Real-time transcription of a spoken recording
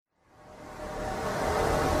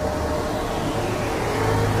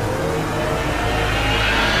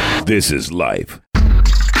This is life.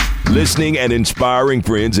 Listening and inspiring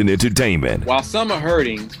friends in entertainment. While some are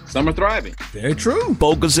hurting, some are thriving. Very true.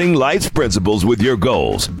 Focusing life's principles with your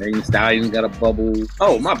goals. Megan Stallion got a bubble.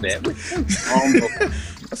 Oh, my bad.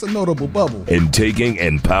 That's a notable bubble. And taking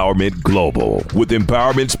empowerment global with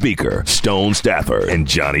empowerment speaker Stone Staffer and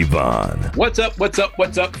Johnny Vaughn. What's up,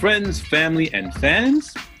 friends, family, and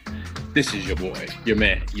fans? This is your boy, your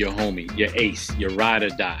man, your homie, your ace, your ride or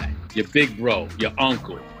die, your big bro, your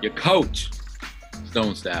uncle, your coach,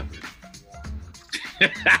 Stone Staffer.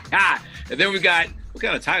 And then we got, what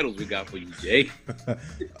kind of titles we got for you, Jay?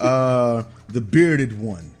 The bearded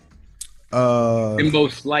one. Kimbo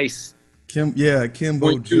Slice.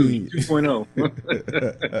 Kimbo Jr.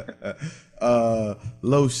 2.0.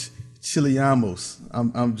 Los Chiliamos.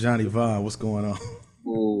 I'm Johnny Vaughn. What's going on?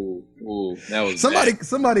 Ooh, that was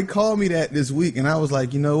somebody called me that this week, and I was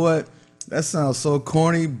like, you know what? That sounds so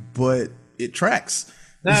corny, but it tracks.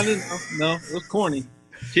 No, it was corny.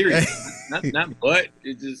 Period. not but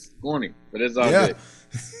it's just corny, but it's all good.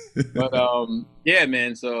 But yeah,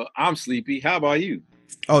 man. So I'm sleepy. How about you?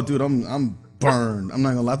 Oh, dude, I'm burned. I'm not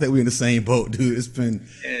gonna lie. I think we're in the same boat, dude. It's been,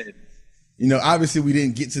 obviously we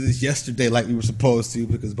didn't get to this yesterday like we were supposed to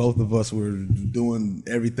because both of us were doing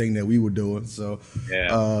everything that we were doing. So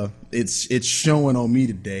it's showing on me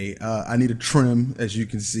today. I need a trim, as you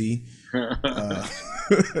can see.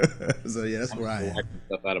 So yeah, that's where I am.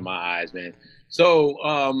 Stuff out of my eyes, man. So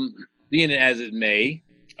being it as it may,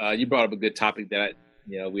 you brought up a good topic that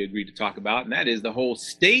we agreed to talk about, and that is the whole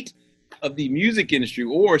state of the music industry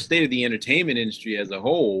or state of the entertainment industry as a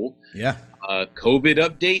whole. Yeah. COVID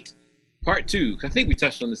update part 2. I think we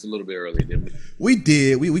touched on this a little bit earlier, didn't we? We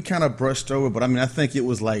did. We kind of brushed over, but I mean, I think it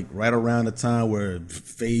was like right around the time where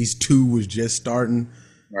phase 2 was just starting.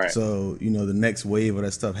 Right. So, the next wave of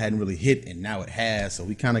that stuff hadn't really hit, and now it has. So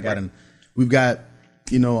we kind of we've got,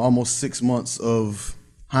 almost 6 months of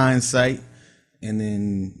hindsight. And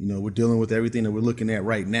then, we're dealing with everything that we're looking at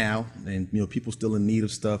right now. And, people still in need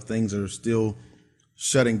of stuff. Things are still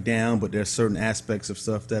shutting down, but there's certain aspects of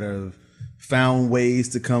stuff that have found ways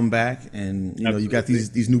to come back. And, you got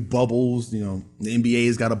these new bubbles. The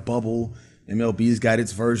NBA's got a bubble. MLB's got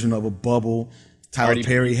its version of a bubble. Tyler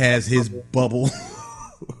Perry has his bubble.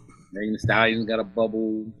 Megan Stallion got a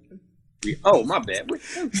bubble. Oh, my bad.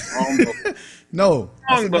 No,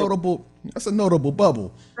 that's a notable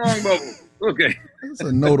bubble. Wrong bubble. Okay. It's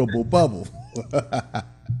a notable bubble. But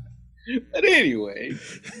anyway,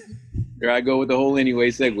 here I go with the whole anyway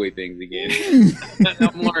segue things again.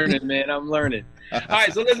 I'm learning, man. I'm learning. All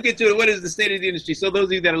right, so let's get to it. What is the state of the industry? So those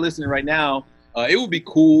of you that are listening right now, it would be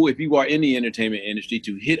cool if you are in the entertainment industry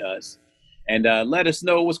to hit us and let us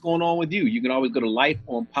know what's going on with you. You can always go to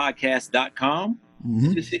lifeonpodcast.com.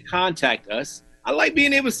 Just hit contact us. I like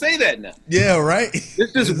being able to say that now. Yeah, right.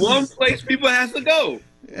 This is one place people have to go.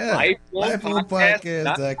 Yeah,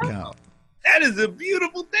 lifeonpodcast.com. That is a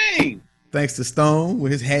beautiful thing. Thanks to Stone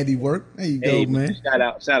with his handiwork. There you go, man.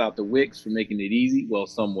 Shout out to Wix for making it easy. Well,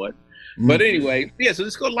 somewhat. But anyway, so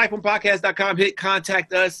just go to lifeonpodcast.com, hit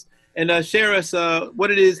contact us, and share us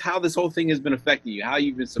what it is, how this whole thing has been affecting you, how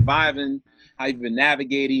you've been surviving, how you've been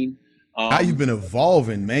navigating. How you've been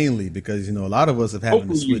evolving mainly, because a lot of us have having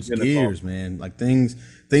to switch gears, man. Like things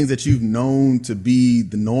that you've known to be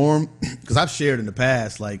the norm. Because I've shared in the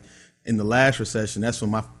past, like in the last recession, that's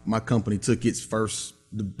when my company took its first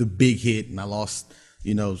the big hit, and I lost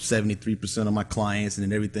 73% of my clients, and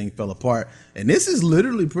then everything fell apart. And this has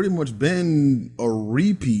literally pretty much been a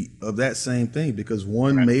repeat of that same thing, because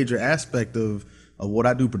one major aspect of what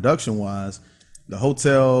I do production wise, the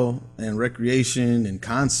hotel and recreation and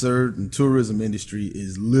concert and tourism industry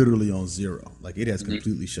is literally on zero. Like it has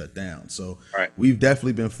completely shut down. So we've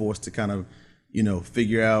definitely been forced to kind of,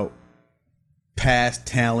 figure out past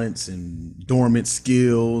talents and dormant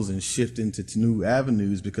skills and shift into new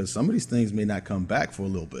avenues, because some of these things may not come back for a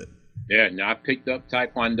little bit. Yeah, now I picked up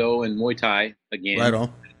Taekwondo and Muay Thai again. Right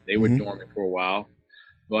on. They were dormant for a while.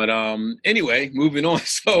 But anyway, moving on.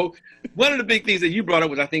 So one of the big things that you brought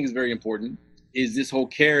up, which I think is very important, is this whole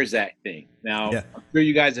CARES Act thing. Now, I'm sure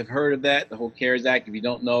you guys have heard of that, the whole CARES Act. If you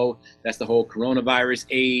don't know, that's the whole coronavirus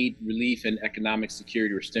aid, relief, and economic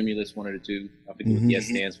security, or stimulus, one of the two. I think what the S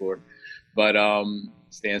stands for. But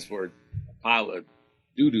stands for a pile of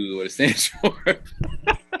doo-doo, what it stands for.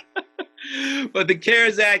 But the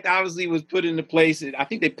CARES Act obviously was put into place. I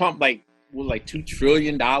think they pumped like $2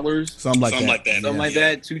 trillion. Something like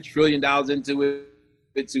that. $2 trillion into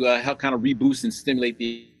it to help kind of reboost and stimulate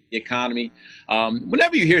the economy.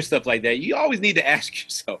 Whenever you hear stuff like that, you always need to ask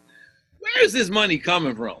yourself, where is this money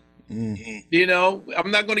coming from? You know,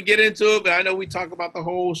 I'm not going to get into it, but I know we talk about the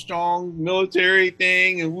whole strong military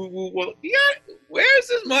thing and well, yeah, where's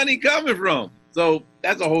this money coming from? So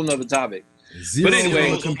that's a whole nother topic. Zero but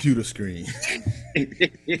anyway, on the computer screen.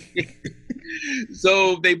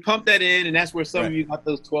 So they pump that in, and that's where some of you got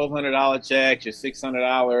those $1,200 checks, your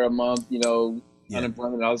 $600 a month, you know,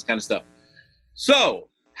 unemployment, all this kind of stuff. So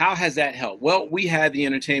how has that helped? Well, we had the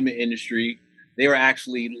entertainment industry. They were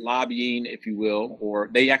actually lobbying, if you will, or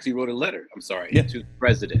they actually wrote a letter, to the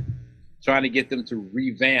president, trying to get them to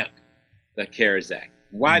revamp the CARES Act.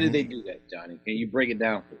 Why did they do that, Johnny? Can you break it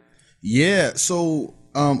down for us? Yeah, so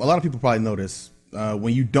a lot of people probably know this.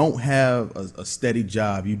 When you don't have a steady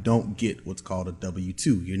job, you don't get what's called a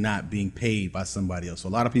W-2. You're not being paid by somebody else. So a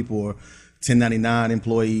lot of people are 1099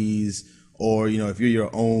 employees, or, you know, if you're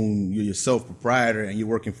your self-proprietor and you're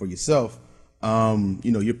working for yourself,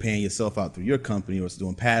 you know, you're paying yourself out through your company, or it's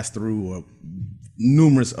doing pass-through, or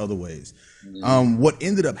numerous other ways. What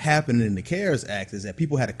ended up happening in the CARES Act is that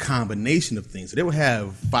people had a combination of things. So they would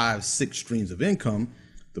have 5-6 streams of income.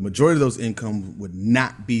 The majority of those income would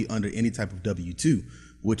not be under any type of W-2,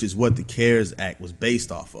 which is what the CARES Act was based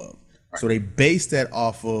off of. Right. So they based that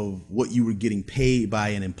off of what you were getting paid by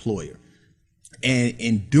an employer. And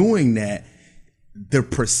in doing that, the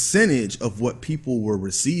percentage of what people were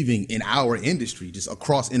receiving in our industry, just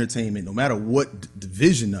across entertainment, no matter what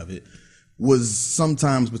division of it, was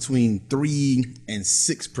sometimes between 3 and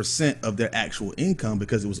 6% of their actual income,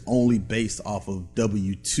 because it was only based off of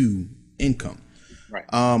W-2 income. Right.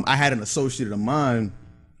 I had an associate of mine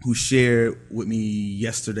who shared with me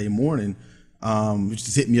yesterday morning,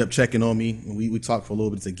 just hit me up, checking on me. And we talked for a little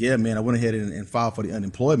bit. Said, yeah, man, I went ahead and filed for the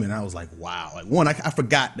unemployment. And I was like, wow. Like, one, I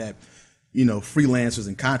forgot that, you know, freelancers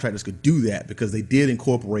and contractors could do that, because they did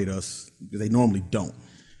incorporate us, because they normally don't.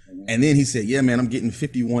 And then he said, yeah, man, I'm getting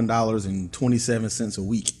 $51.27 a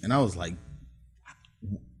week. And I was like,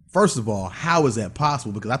 first of all, how is that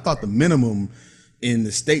possible? Because I thought the minimum in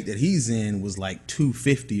the state that he's in was like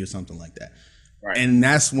 $250 or something like that. Right. And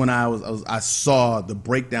that's when I saw the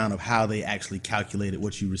breakdown of how they actually calculated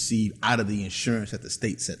what you receive out of the insurance that the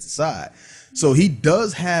state sets aside. So he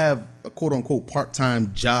does have a quote unquote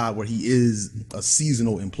part-time job where he is a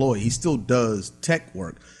seasonal employee. He still does tech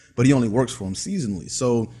work, but he only works for him seasonally.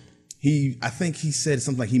 So I think he said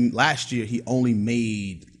something like last year he only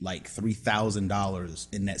made like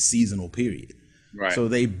 $3,000 in that seasonal period. Right. So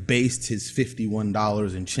they based his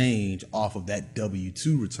 $51 and change off of that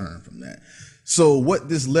W-2 return from that. So what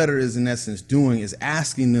this letter is in essence doing is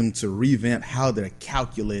asking them to revamp how they're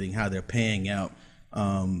calculating, how they're paying out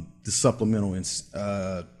the supplemental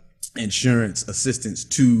insurance assistance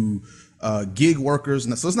to gig workers.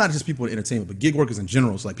 And so it's not just people in entertainment, but gig workers in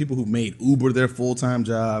general. So like people who made Uber their full-time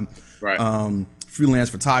job, right. Freelance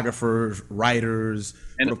photographers, writers,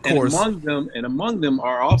 and of course, among them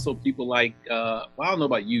are also people like well, I don't know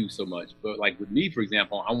about you so much, but like with me, for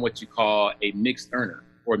example, I'm what you call a mixed earner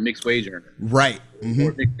or a mixed wage earner, right? Mm-hmm.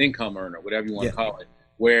 Or mixed income earner, whatever you want to call it.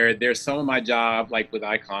 Where there's some of my job, like with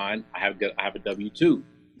Icon, I have a W-2,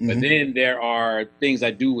 but then there are things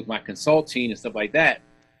I do with my consulting and stuff like that.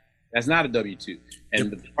 That's not a W-2.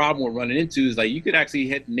 And the problem we're running into is like you could actually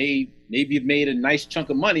maybe you've made a nice chunk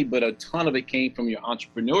of money, but a ton of it came from your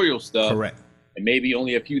entrepreneurial stuff. Correct. And maybe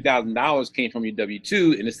only a few $1,000s came from your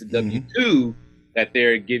W-2, and it's the W-2 that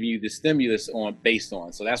they're giving you the stimulus based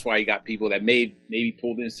on. So that's why you got people that maybe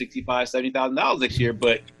pulled in $65,000, $70,000 next year,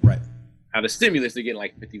 but out of the stimulus they're getting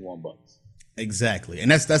like $51. Exactly.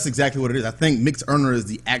 And that's exactly what it is. I think mixed earner is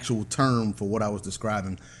the actual term for what I was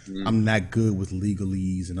describing. I'm not good with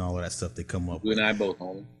legalese and all of that stuff they come up with. You and I both,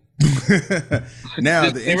 homie. Now,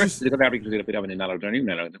 the interesting...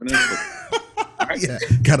 Yeah,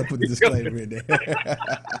 got to put the disclaimer in there.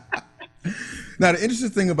 Now, the interesting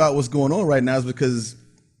thing about what's going on right now is because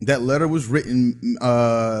that letter was written,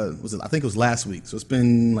 I think it was last week. So it's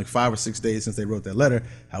been like 5 or 6 days since they wrote that letter.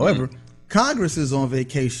 However, Congress is on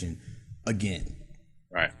vacation again.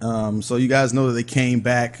 Right. So you guys know that they came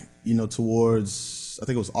back, you know, towards, I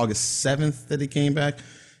think it was August 7th that they came back.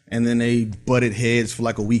 And then they butted heads for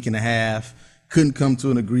like a week and a half, couldn't come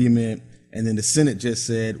to an agreement. And then the Senate just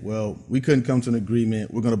said, well, we couldn't come to an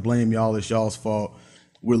agreement. We're going to blame y'all. It's y'all's fault.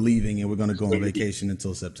 We're leaving and we're going to go on vacation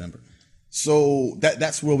until September. So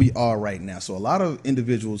that's where we are right now. So a lot of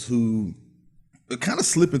individuals who are kind of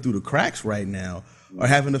slipping through the cracks right now are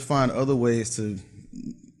having to find other ways to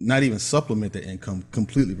not even supplement their income,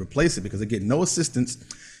 completely replace it, because they get no assistance,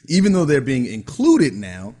 even though they're being included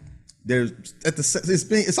now.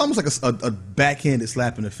 It's almost like a backhanded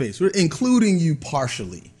slap in the face. We're including you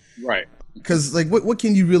partially, right? Because like, what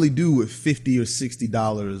can you really do with $50 or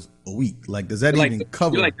 $60 a week? Like, does that you're even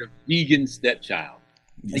cover? You're like a vegan stepchild.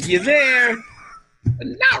 Like, you're there, but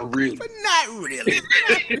not really. But not really.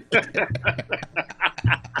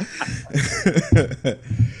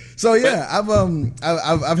 So yeah,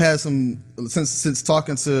 I've had some since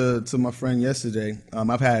talking to my friend yesterday.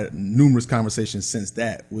 I've had numerous conversations since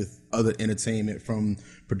that with other entertainment, from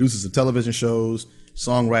producers of television shows,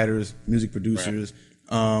 songwriters, music producers,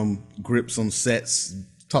 grips on sets.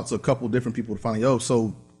 Talked to a couple of different people to find out,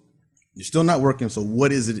 so you're still not working. So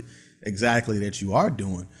what is it exactly that you are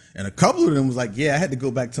doing? And a couple of them was like, yeah, I had to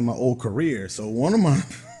go back to my old career. So one of my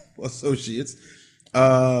associates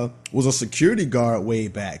was a security guard way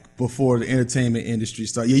back before the entertainment industry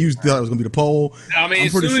started. Yeah, you thought it was gonna be the pole. I mean,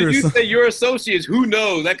 as soon as you say your associates, who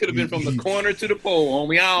knows? That could have been from the corner to the pole,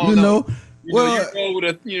 homie. I don't know.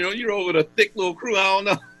 You're over a thick little crew. I don't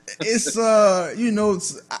know. It's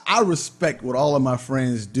I respect what all of my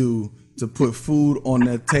friends do to put food on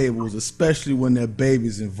their tables, especially when their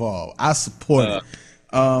baby's involved. I support it.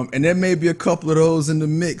 And there may be a couple of those in the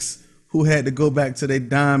mix who had to go back to their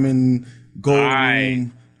diamond gold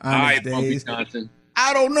room on his days. Johnson.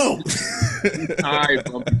 I don't know. All right,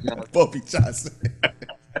 Bumpy Johnson. Bumpy Johnson.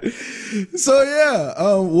 So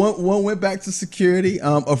yeah, one went back to security.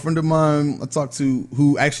 A friend of mine I talked to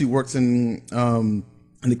who actually works in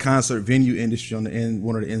the concert venue industry on the end,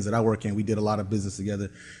 one of the ends that I work in. We did a lot of business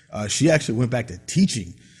together. She actually went back to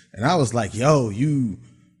teaching, and I was like, "Yo, you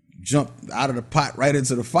jumped out of the pot right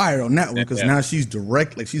into the fire on that one," because now she's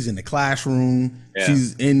direct, like she's in the classroom. Yeah.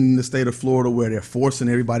 She's in the state of Florida where they're forcing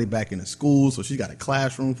everybody back into school, so she's got a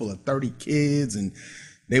classroom full of 30 kids, and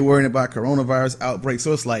they worrying about coronavirus outbreak.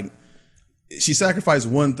 So it's like she sacrificed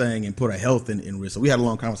one thing and put her health in risk. So we had a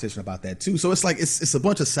long conversation about that too. So it's like it's a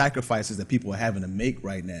bunch of sacrifices that people are having to make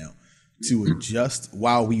right now to adjust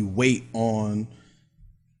while we wait on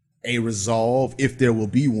a resolve, if there will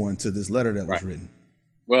be one, to this letter that was written.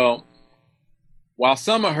 Well, while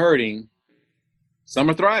some are hurting, some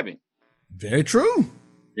are thriving. Very true.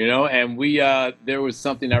 And we there was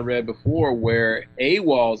something I read before where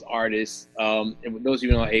AWOL's artists, and those of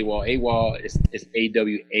you who know AWOL is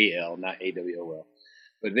AWAL, not AWOL,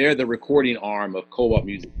 but they're the recording arm of Cobalt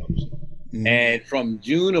Music Publishing. Mm-hmm. And from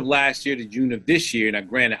June of last year to June of this year, now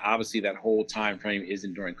granted, obviously that whole time frame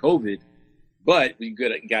isn't during COVID, but we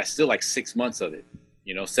got still like 6 months of it,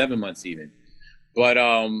 7 months even. But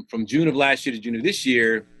from June of last year to June of this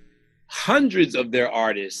year, hundreds of their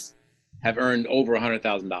artists have earned over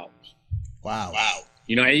 $100,000. Wow.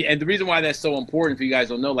 And the reason why that's so important for you guys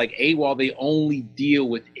don't know, like AWOL, they only deal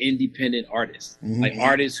with independent artists, like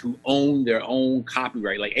artists who own their own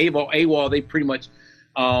copyright. Like AWOL, they pretty much,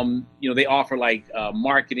 they offer like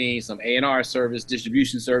marketing, some A&R service,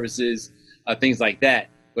 distribution services, things like that.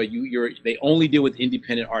 But they only deal with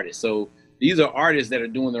independent artists. So these are artists that are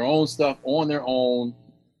doing their own stuff on their own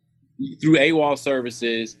through AWOL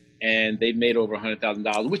services, and they've made over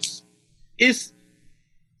 $100,000, which is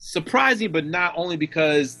surprising, but not only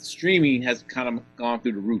because streaming has kind of gone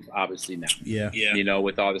through the roof, obviously now. Yeah.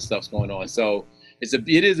 With all the stuff's going on. So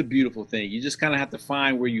it is a beautiful thing. You just kind of have to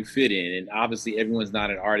find where you fit in, and obviously everyone's not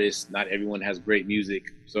an artist. Not everyone has great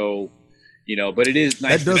music. So, but it is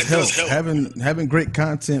nice. That does help. Having great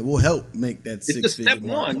content will help make that six-figure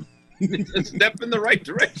mark. Step one. It's a step in the right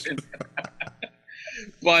direction.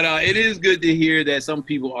 But it is good to hear that some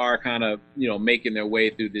people are kind of, making their way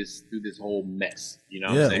through this whole mess.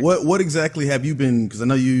 What exactly have you been? Because I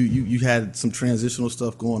know you had some transitional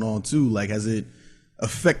stuff going on too. Like, has it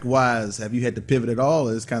effect wise? Have you had to pivot at all?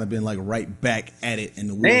 Or it's kind of been like right back at it, and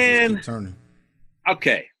the wheels just keep turning.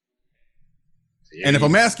 Okay. And if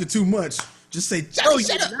I'm asking too much, just say, shut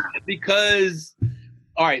up. Because,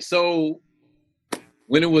 all right, so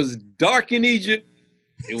when it was dark in Egypt,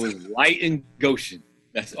 it was light in Goshen.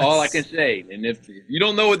 That's all I can say. And if you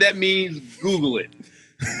don't know what that means, Google it.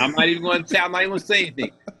 I'm not even going to say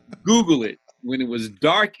anything. Google it. When it was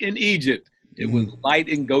dark in Egypt, it was light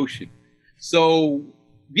in Goshen. So,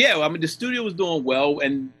 the studio was doing well.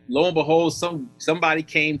 And lo and behold, somebody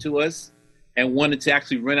came to us and wanted to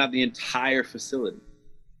actually rent out the entire facility.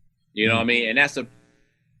 You know what I mean? And that's a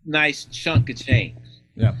nice chunk of change.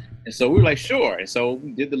 Yeah. And so we were like, sure. And so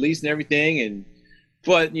we did the lease and everything.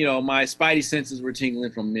 But my spidey senses were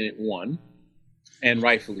tingling from minute one, and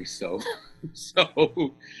rightfully so.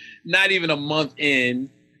 So not even a month in.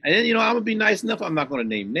 And then, I'm going to be nice enough. I'm not going to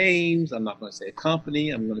name names. I'm not going to say a company.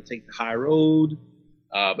 I'm going to take the high road.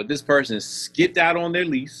 But this person skipped out on their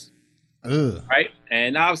lease. Ugh. Right?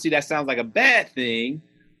 And obviously that sounds like a bad thing.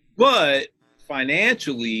 But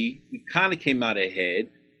financially, we kind of came out ahead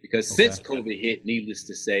because since COVID hit, needless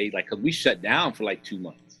to say, because we shut down for like 2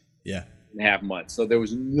 months. Yeah. 2.5 months. So there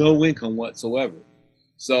was no income whatsoever.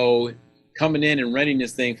 So coming in and renting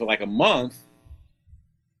this thing for like a month,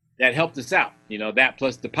 that helped us out. That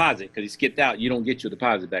plus deposit, because he skipped out. You don't get your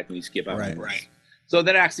deposit back when you skip out. Right. So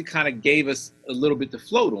that actually kind of gave us a little bit to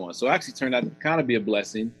float on. So it actually turned out to kind of be a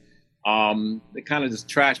blessing. They kind of just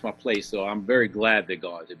trashed my place. So I'm very glad they're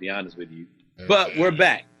gone, to be honest with you. But we're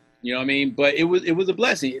back. You know what I mean? But it was a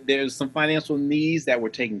blessing. There's some financial needs that were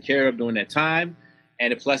taken care of during that time.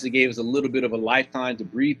 And plus it gave us a little bit of a lifetime to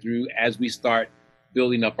breathe through as we start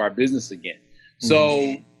building up our business again.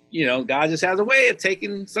 So, God just has a way of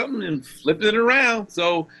taking something and flipping it around.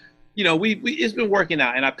 So, it's been working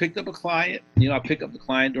out. And I picked up a client. I picked up the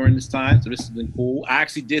client during this time. So this has been cool. I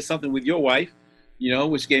actually did something with your wife,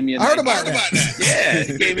 which gave me I heard about that.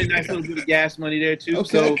 Yeah, it gave me a nice little bit of gas money there too. Okay.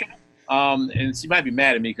 So, and she might be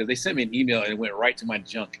mad at me because they sent me an email and it went right to my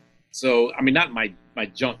junk. So, I mean, not my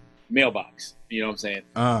junk mailbox. You know what I'm saying?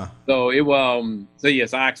 So it so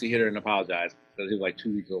yes, I actually hit her and apologized because he was like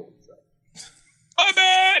 2 weeks old. So. My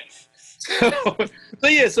bad.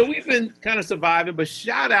 So we've been kind of surviving, but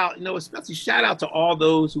shout out, especially shout out to all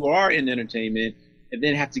those who are in entertainment and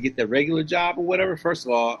then have to get their regular job or whatever. First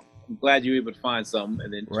of all, I'm glad you were able to find something.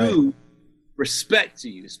 And then two, respect to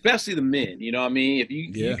you, especially the men. You know what I mean? If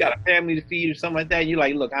you got a family to feed or something like that, and you're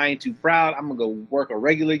like, look, I ain't too proud. I'm going to go work a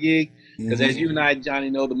regular gig. Because as you and I, Johnny,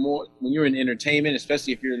 know, the more when you're in entertainment,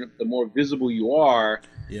 especially if you're the more visible you are,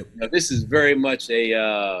 this is very much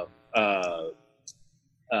a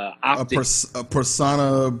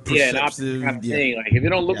persona, perceptive, kind of thing. Like if it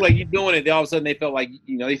don't look like you're doing it, then all of a sudden they felt like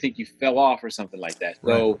they think you fell off or something like that.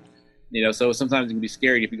 So so sometimes it can be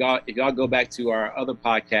scary. If y'all go back to our other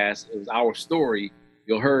podcast, it was Our Story.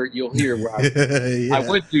 You'll hear where I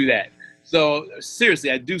went through that. So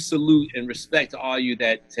seriously, I do salute and respect to all you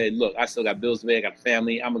that said, look, I still got bills to pay, I got a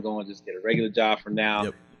family, I'm gonna go and just get a regular job for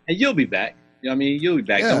now, and you'll be back. You know what I mean? You'll be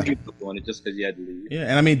back. Don't keep doing it just because you had to leave. Yeah,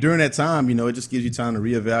 and I mean, during that time, it just gives you time to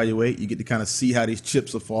reevaluate. You get to kind of see how these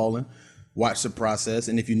chips are falling, watch the process,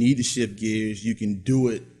 and if you need to shift gears, you can do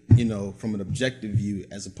it, from an objective view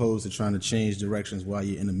as opposed to trying to change directions while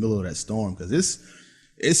you're in the middle of that storm. Because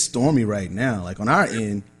it's stormy right now. Like on our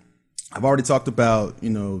end, I've already talked about,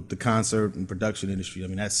 the concert and production industry. I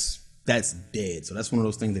mean, that's dead. So that's one of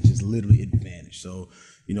those things that just literally vanished. So,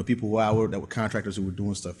 people that were contractors who were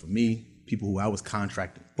doing stuff for me, people who I was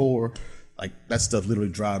contracting for, like that stuff literally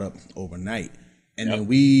dried up overnight. And then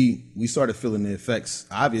we started feeling the effects,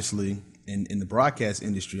 obviously, in the broadcast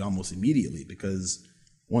industry almost immediately, because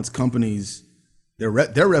once companies, their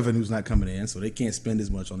revenue's not coming in, so they can't spend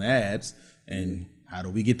as much on ads. And how do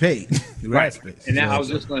we get paid? Right. And now I was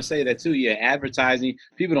just going to say that too. Yeah, advertising.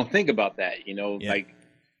 People don't think about that.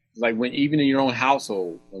 Like when even in your own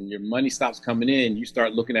household, when your money stops coming in, you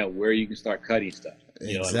start looking at where you can start cutting stuff.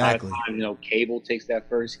 Exactly. A lot of times, cable takes that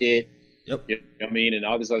first hit. Yep. You know what I mean, and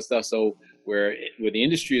all this other stuff. So where the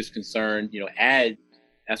industry is concerned, ad,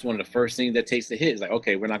 that's one of the first things that takes the hit. It's like,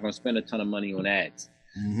 okay, we're not going to spend a ton of money on ads.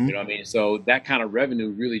 You know what I mean? So that kind of revenue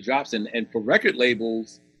really drops, and for record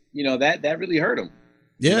labels, that really hurt them.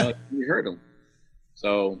 Yeah, it really hurt them.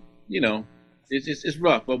 So it's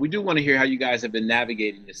rough, but we do want to hear how you guys have been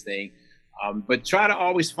navigating this thing. But try to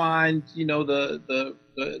always find the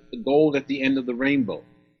gold at the end of the rainbow.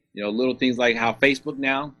 Little things like how Facebook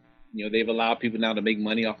now, they've allowed people now to make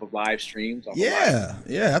money off of live streams. Yeah,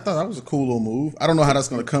 I thought that was a cool little move. I don't know how that's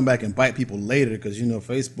going to come back and bite people later because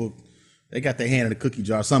Facebook, they got their hand in the cookie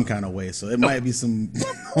jar some kind of way, so it might be some.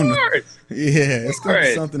 It's going to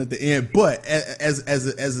be something at the end. But as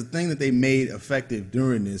a thing that they made effective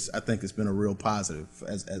during this, I think it's been a real positive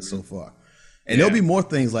as so far. And there'll be more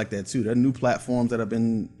things like that too. There are new platforms that have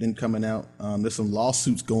been coming out. There's some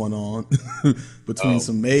lawsuits going on between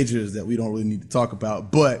some majors that we don't really need to talk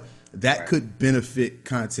about, but that could benefit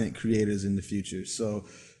content creators in the future. So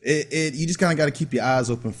you just kind of got to keep your eyes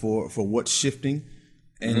open for what's shifting.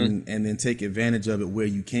 And then take advantage of it where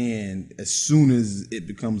you can as soon as it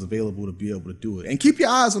becomes available to be able to do it. And keep your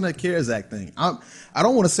eyes on that CARES Act thing. I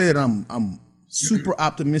don't want to say that I'm super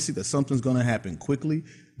optimistic that something's going to happen quickly,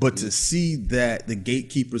 but to see that the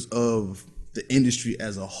gatekeepers of the industry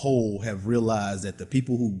as a whole have realized that the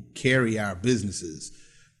people who carry our businesses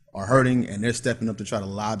are hurting and they're stepping up to try to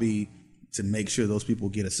lobby to make sure those people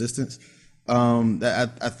get assistance.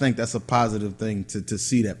 I think that's a positive thing to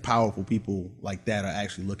see that powerful people like that are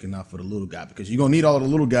actually looking out for the little guy, because you're going to need all of the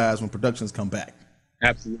little guys when productions come back.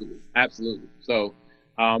 Absolutely. So,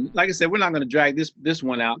 like I said, we're not going to drag this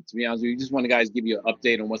one out, to be honest with you. Just want to guys give you an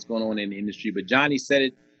update on what's going on in the industry. But Johnny said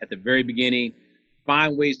it at the very beginning,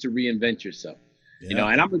 find ways to reinvent yourself. And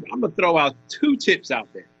I'm going to throw out two tips out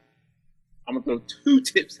there.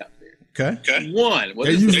 Okay. One. Well,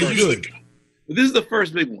 they're usually good. This is the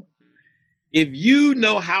first big one. If you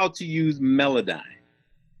know how to use Melodyne,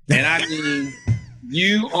 and I mean,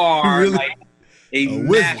 you are really? like a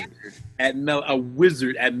wizard at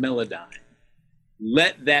Melodyne.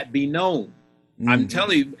 Let that be known. I'm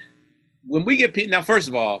telling you, when we get people, now, first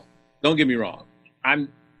of all, don't get me wrong. I'm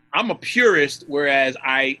a purist, whereas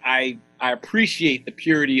I appreciate the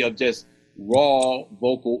purity of just raw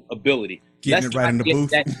vocal ability. Getting it right in the booth.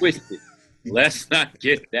 That twisted. Let's not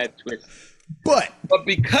get that twisted. But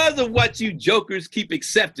because of what you jokers keep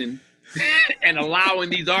accepting and allowing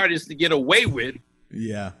these artists to get away with,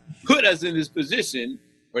 put us in this position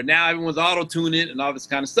where now everyone's auto-tuning and all this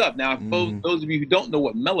kind of stuff. Now, for those of you who don't know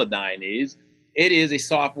what Melodyne is, it is a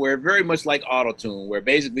software very much like auto-tune, where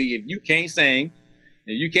basically if you can't sing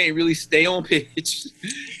and you can't really stay on pitch,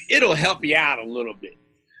 it'll help you out a little bit.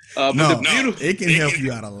 It can help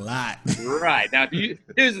you out a lot. Right. Now,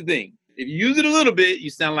 here's the thing. If you use it a little bit, you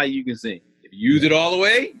sound like you can sing. If you use it all the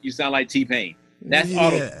way, you sound like T-Pain. That's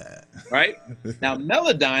auto, right? Now,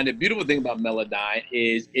 Melodyne, the beautiful thing about Melodyne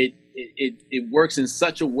is it works in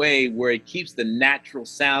such a way where it keeps the natural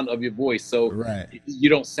sound of your voice, so you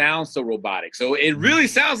don't sound so robotic. So it really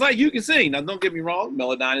sounds like you can sing. Now, don't get me wrong,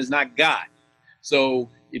 Melodyne is not God. So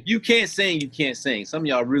if you can't sing, you can't sing. Some of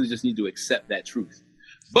y'all really just need to accept that truth.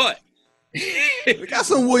 But we got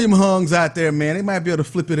some William Hungs out there, man. They might be able to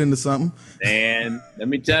flip it into something. And let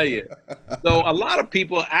me tell you. So a lot of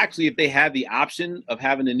people actually, if they have the option of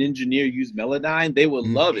having an engineer use Melodyne, they will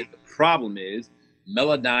love it. The problem is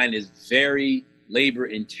Melodyne is very labor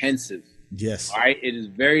intensive. Yes. All right. It is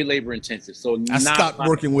very labor intensive. So I stopped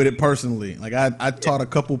working with it personally. Like I taught a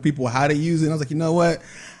couple people how to use it. And I was like, you know what?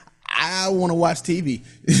 I want to watch TV.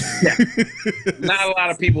 Not a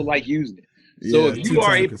lot of people like using it. So if you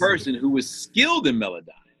are a person who is skilled in Melodyne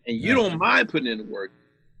and you don't mind putting in the work,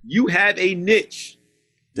 you have a niche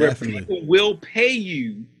where people will pay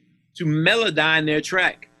you to Melodyne their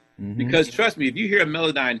track. Because trust me, if you hear a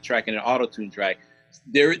Melodyne track and an auto-tune track,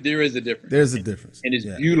 there is a difference. There's a difference. And it's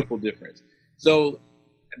a beautiful difference. So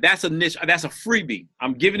that's a niche. That's a freebie.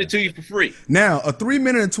 I'm giving it to you for free. Now, a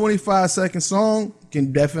 3-minute and 25-second song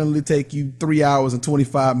can definitely take you 3 hours and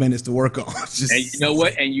 25 minutes to work on. And you know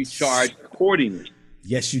what? And you charge accordingly.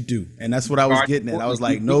 Yes, you do. And that's what I was getting at. I was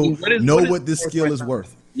like, know what this skill is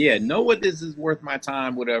worth. Yeah, know what this is worth my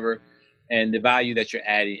time, whatever, and the value that you're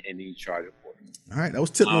adding, and then you charge accordingly. All right, that was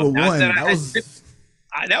tip number one. That's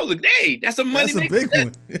a money maker. That's a big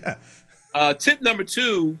one. Yeah. Tip number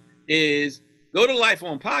 2 is go to Life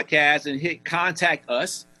On Podcast and hit contact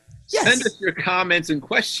us. Yes. Send us your comments and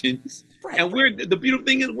questions. Right. And the beautiful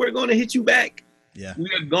thing is we're going to hit you back. Yeah. We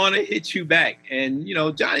are going to hit you back. And, you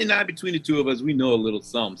know, Johnny and I, between the two of us, we know a little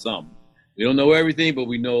something. We don't know everything, but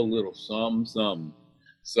we know a little something.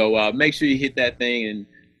 So make sure you hit that thing. And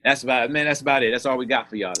that's about it, man. That's about it. That's all we got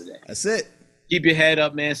for y'all today. That's it. Keep your head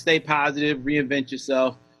up, man. Stay positive. Reinvent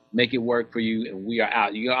yourself. Make it work for you. And we are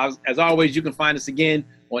out. You know, as always, you can find us again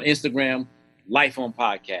on Instagram, Life On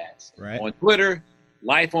Podcast. Right. On Twitter,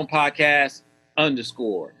 Life On Podcast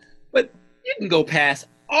 _. But you can go past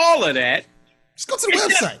all of that. Just go to the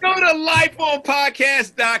website. Just go to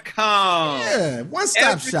lifeonpodcast.com. Yeah,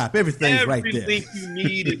 one-stop shop. Everything's right there. Everything you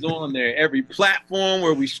need is on there. Every platform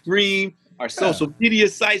where we stream, our social media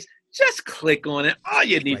sites, just click on it. All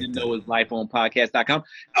you need to know is lifeonpodcast.com.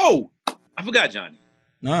 Oh, I forgot, Johnny.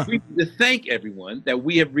 We need to thank everyone that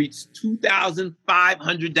we have reached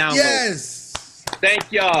 2,500 downloads. Yes. Thank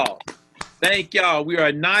y'all. Thank y'all. We are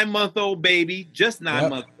a 9-month-old baby, just 9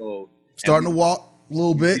 months old. Starting to walk a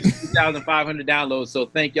little bit. 2,500 downloads. So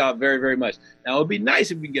thank y'all very, very much. Now, it would be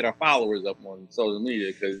nice if we can get our followers up on social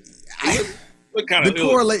media because we're kind of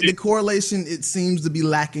the correlation, it seems to be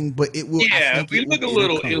lacking, but it will. Yeah, we look a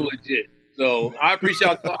little illegit. So I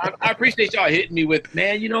appreciate y'all hitting me with,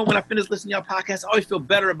 man, you know, when I finish listening to y'all podcast, I always feel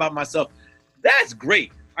better about myself. That's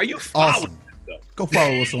great. Are you following us? Go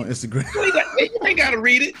follow us on Instagram. You ain't got to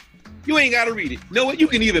read it. You ain't got to read it. You know what? You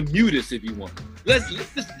can even mute us if you want. Let's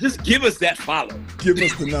just give us that follow. Give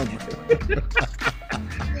us the number.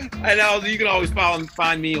 And also, you can always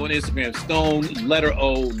find me on Instagram, Stone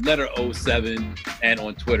 _O07, and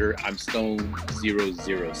on Twitter, I'm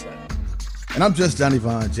Stone007. And I'm just Johnny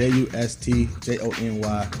Vaughn,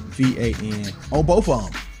 JUSTJONYVAN on both of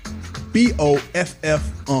them.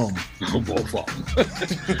 BOFF. On both of them.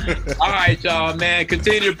 All right, y'all, man.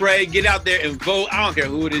 Continue to pray. Get out there and vote. I don't care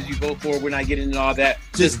who it is you vote for. We're not getting into all that.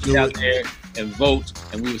 Just get out there and vote,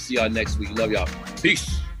 and we will see y'all next week. Love y'all.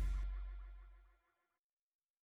 Peace.